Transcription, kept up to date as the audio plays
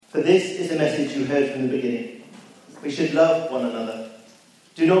For this is the message you heard from the beginning. We should love one another.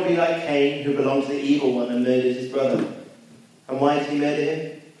 Do not be like Cain, who belonged to the evil one and murdered his brother. And why did he murder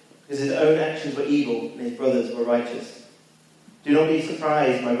him? Because his own actions were evil and his brothers were righteous. Do not be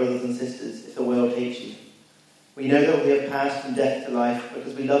surprised, my brothers and sisters, if the world hates you. We know that we have passed from death to life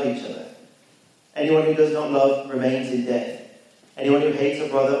because we love each other. Anyone who does not love remains in death. Anyone who hates a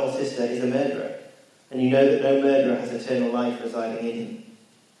brother or sister is a murderer. And you know that no murderer has eternal life residing in him.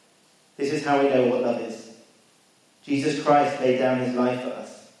 This is how we know what love is. Jesus Christ laid down his life for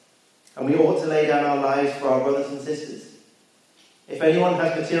us. And we ought to lay down our lives for our brothers and sisters. If anyone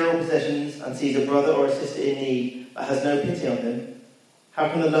has material possessions and sees a brother or a sister in need but has no pity on them, how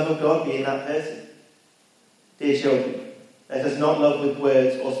can the love of God be in that person? Dear children, let us not love with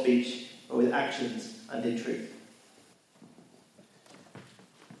words or speech, but with actions and in truth.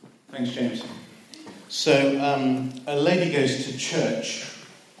 Thanks, James. So, a lady goes to church,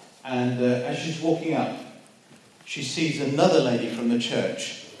 and as she's walking up, she sees another lady from the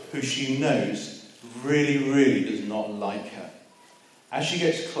church who she knows really does not like her. As she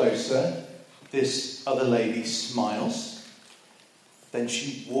gets closer, this other lady smiles. Then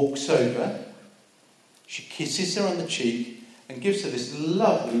she walks over, she kisses her on the cheek, and gives her this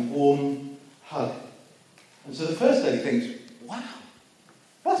lovely, warm hug. And so the first lady thinks, wow,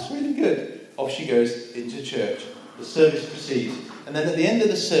 that's really good. Off she goes into church. The service proceeds. And then at the end of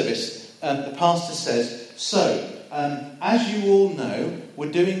the service, the pastor says, so, as you all know,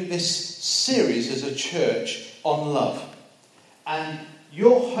 we're doing this series as a church on love. And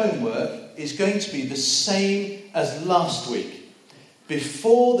your homework is going to be the same as last week.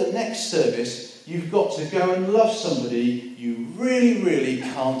 Before the next service, you've got to go and love somebody you really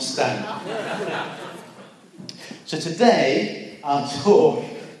can't stand. So today, our talk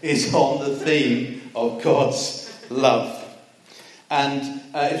is on the theme of God's love. And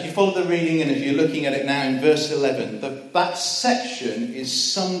if you follow the reading and if you're looking at it now in verse 11, that section is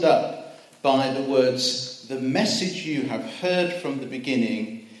summed up by the words, the message you have heard from the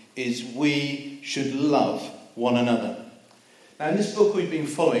beginning is we should love one another. Now in this book we've been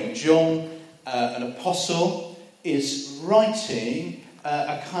following, John, an apostle, is writing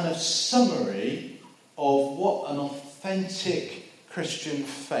a kind of summary of what an authentic Christian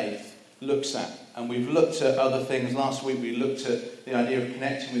faith looks at. And we've looked at other things. Last week we looked at the idea of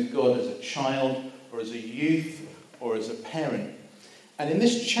connecting with God as a child or as a youth or as a parent. And in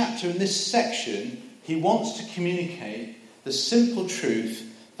this chapter, in this section, he wants to communicate the simple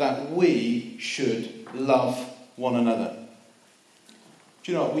truth that we should love one another.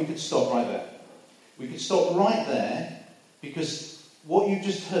 Do you know what? We could stop right there. We could stop right there because what you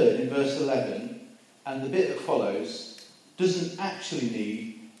just heard in verse 11 and the bit that follows doesn't actually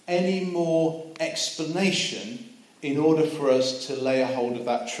need any more explanation in order for us to lay a hold of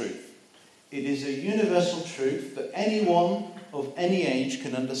that truth. It is a universal truth that anyone of any age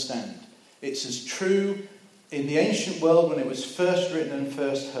can understand. It's as true in the ancient world when it was first written and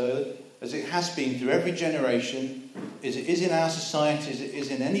first heard, as it has been through every generation, as it is in our society, as it is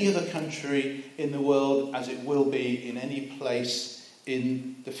in any other country in the world, as it will be in any place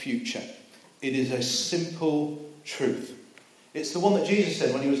in the future. It is a simple truth. It's the one that Jesus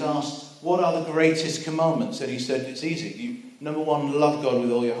said when he was asked, what are the greatest commandments? And he said, it's easy. Number one, love God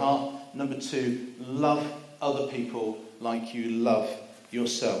with all your heart. Number two, love other people like you love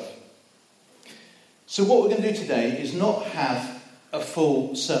yourself. So what we're going to do today is not have a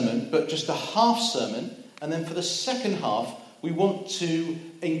full sermon, but just a half sermon. And then for the second half, we want to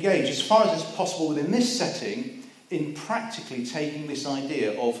engage, as far as it's possible within this setting, in practically taking this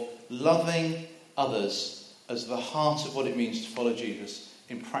idea of loving others as the heart of what it means to follow Jesus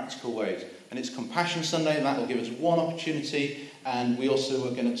in practical ways. And it's Compassion Sunday, and that will give us one opportunity. And we also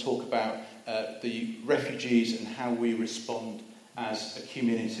are going to talk about the refugees and how we respond as a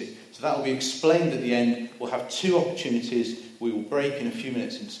community. So that will be explained at the end. We'll have two opportunities. We will break in a few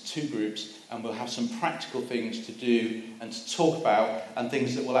minutes into two groups, and we'll have some practical things to do and to talk about, and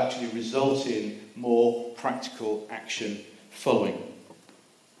things that will actually result in more practical action following.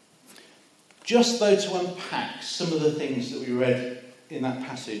 Just though to unpack some of the things that we read in that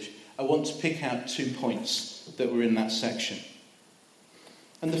passage, I want to pick out 2 points that were in that section.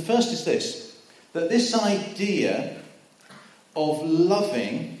 And the first is this, that this idea of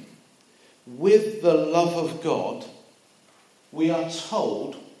loving with the love of God, we are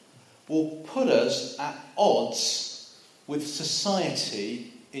told, will put us at odds with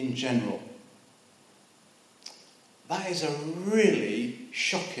society in general. That is a really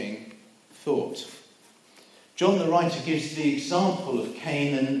shocking thought. John the writer gives the example of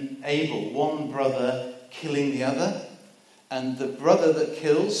Cain and Abel, one brother killing the other. And the brother that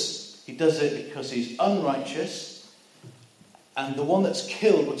kills, he does it because he's unrighteous. And the one that's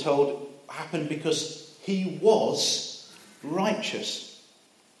killed, we're told, happened because he was righteous.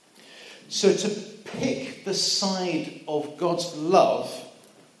 So to pick the side of God's love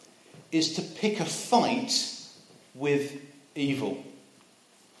is to pick a fight with evil.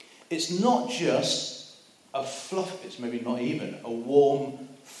 It's not just it's maybe not even a warm,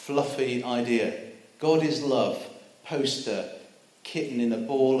 fluffy idea. God is love, poster, kitten in a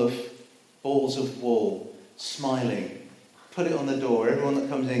balls of wool, smiling. Put it on the door. Everyone that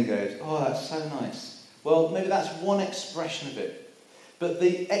comes in goes, oh, that's so nice. Well, maybe that's one expression of it. But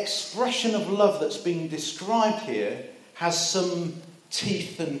the expression of love that's being described here has some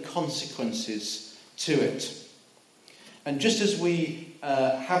teeth and consequences to it. And just as we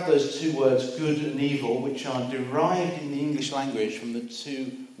have those two words, good and evil, which are derived in the English language from the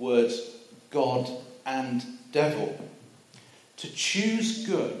two words God and devil, to choose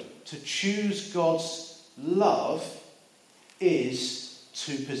good, to choose God's love, is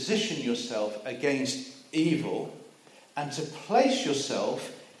to position yourself against evil and to place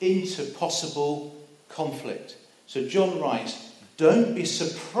yourself into possible conflict. So John writes, don't be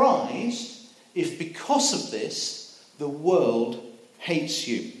surprised if because of this the world hates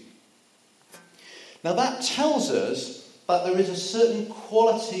you. Now that tells us that there is a certain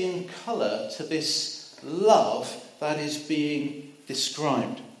quality and colour to this love that is being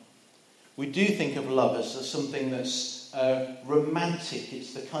described. We do think of love as something that's romantic.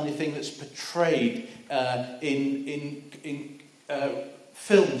 It's the kind of thing that's portrayed in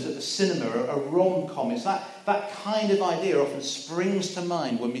films at the cinema, a rom-com. It's that kind of idea often springs to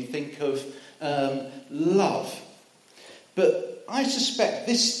mind when we think of love. But I suspect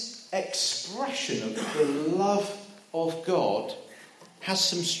this expression of the love of God has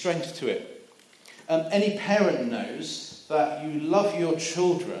some strength to it. Any parent knows that you love your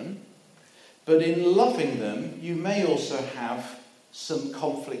children, but in loving them, you may also have some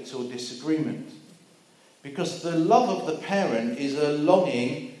conflict or disagreement. Because the love of the parent is a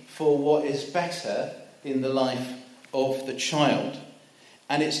longing for what is better in the life of the child.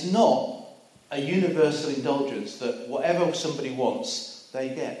 And it's not a universal indulgence that whatever somebody wants, they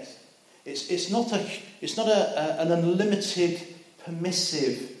get. It's not an unlimited,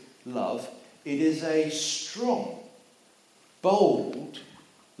 permissive love. It is a strong, bold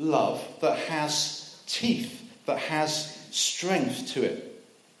love that has teeth, that has strength to it.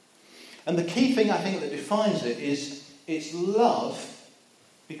 And the key thing I think that defines it is it's love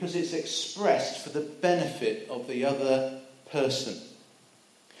because it's expressed for the benefit of the other person.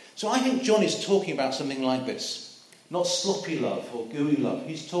 So I think John is talking about something like this. Not sloppy love or gooey love.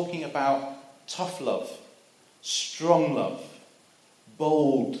 He's talking about tough love, strong love,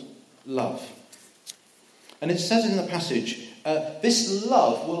 bold love. And it says in the passage, this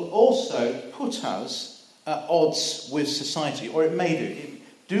love will also put us at odds with society, or it may do.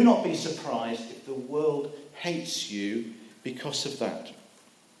 Do not be surprised if the world hates you because of that.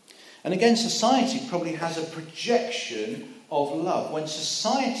 And again, society probably has a projection of love. When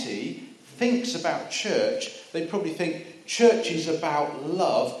society thinks about church, they probably think church is about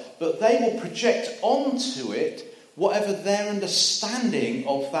love, but they will project onto it whatever their understanding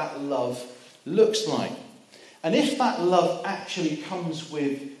of that love looks like. And if that love actually comes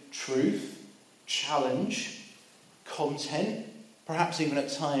with truth, challenge, content, perhaps even at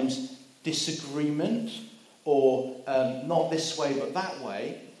times disagreement, or not this way but that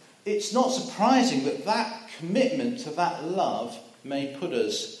way, it's not surprising that that commitment to that love may put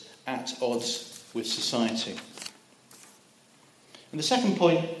us at odds with society. And the second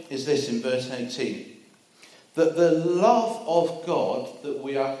point is this in verse 18. That the love of God that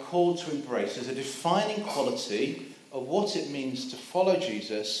we are called to embrace as a defining quality of what it means to follow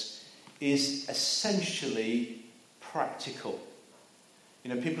Jesus is essentially practical.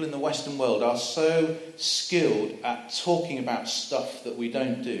 You know, people in the Western world are so skilled at talking about stuff that we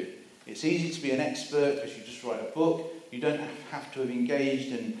don't do. It's easy to be an expert because you just write a book. You don't have to have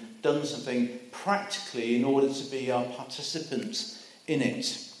engaged and done something practically in order to be our participants in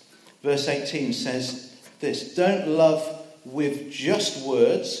it. Verse 18 says this, don't love with just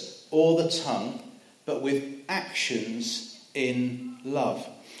words or the tongue, but with actions in love.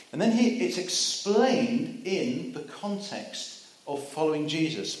 And then it's explained in the context of following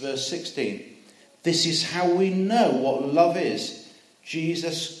Jesus. Verse 16, this is how we know what love is.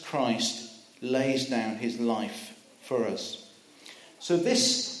 Jesus Christ lays down his life for us. So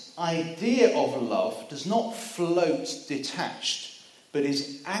this idea of love does not float detached, but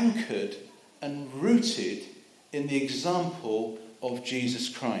is anchored and rooted in the example of Jesus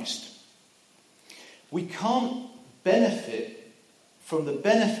Christ. We can't benefit from the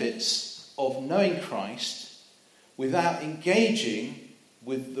benefits of knowing Christ without engaging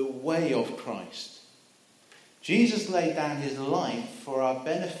with the way of Christ. Jesus laid down his life for our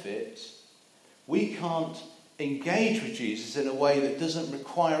benefit. We can't engage with Jesus in a way that doesn't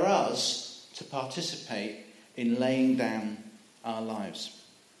require us to participate in laying down our lives.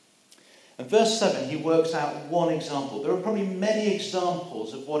 In verse 7, he works out one example. There are probably many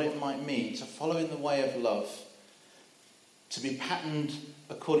examples of what it might mean to follow in the way of love, to be patterned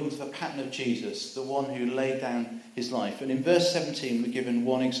according to the pattern of Jesus, the one who laid down his life. And in verse 17, we're given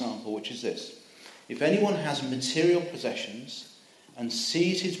one example, which is this. If anyone has material possessions and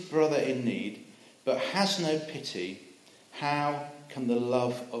sees his brother in need, but has no pity, how can the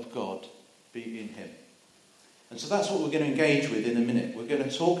love of God be in him? And so that's what we're going to engage with in a minute. We're going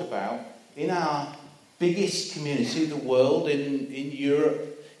to talk about, in our biggest community, the world, in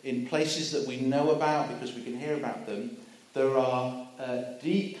Europe, in places that we know about because we can hear about them, there are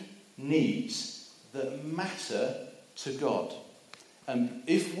deep needs that matter to God. And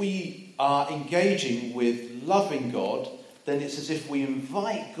if we are engaging with loving God, then it's as if we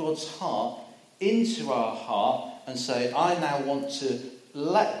invite God's heart into our heart and say, I now want to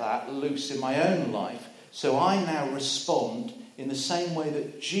let that loose in my own life, so I now respond in the same way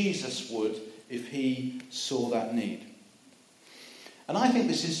that Jesus would if he saw that need. And I think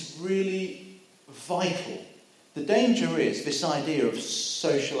this is really vital. The danger is this idea of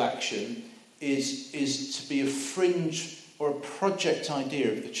social action is to be a fringe or a project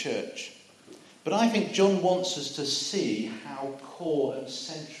idea of the church. But I think John wants us to see how core and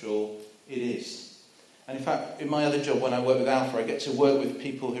central it is. And in fact, in my other job, when I work with Alpha, I get to work with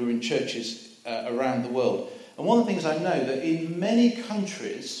people who are in churches around the world. And one of the things I know that in many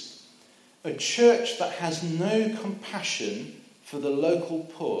countries, a church that has no compassion for the local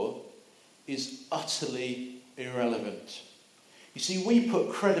poor is utterly irrelevant. You see, we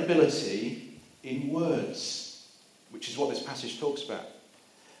put credibility in words, which is what this passage talks about.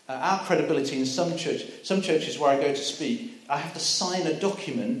 Our credibility in some churches where I go to speak, I have to sign a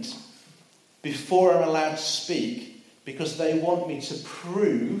document before I'm allowed to speak because they want me to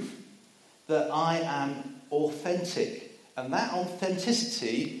prove that I am authentic. And that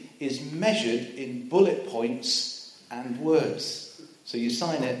authenticity is measured in bullet points and words. So you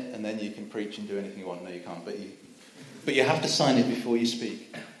sign it and then you can preach and do anything you want. No, you can't, but you have to sign it before you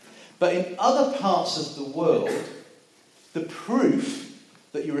speak. But in other parts of the world, the proof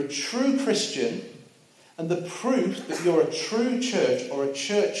that you're a true Christian and the proof that you're a true church or a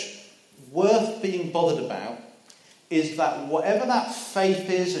church worth being bothered about is that whatever that faith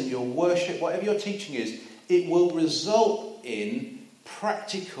is and your worship, whatever your teaching is, it will result in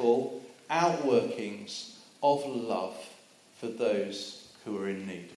practical outworkings of love for those who are in need.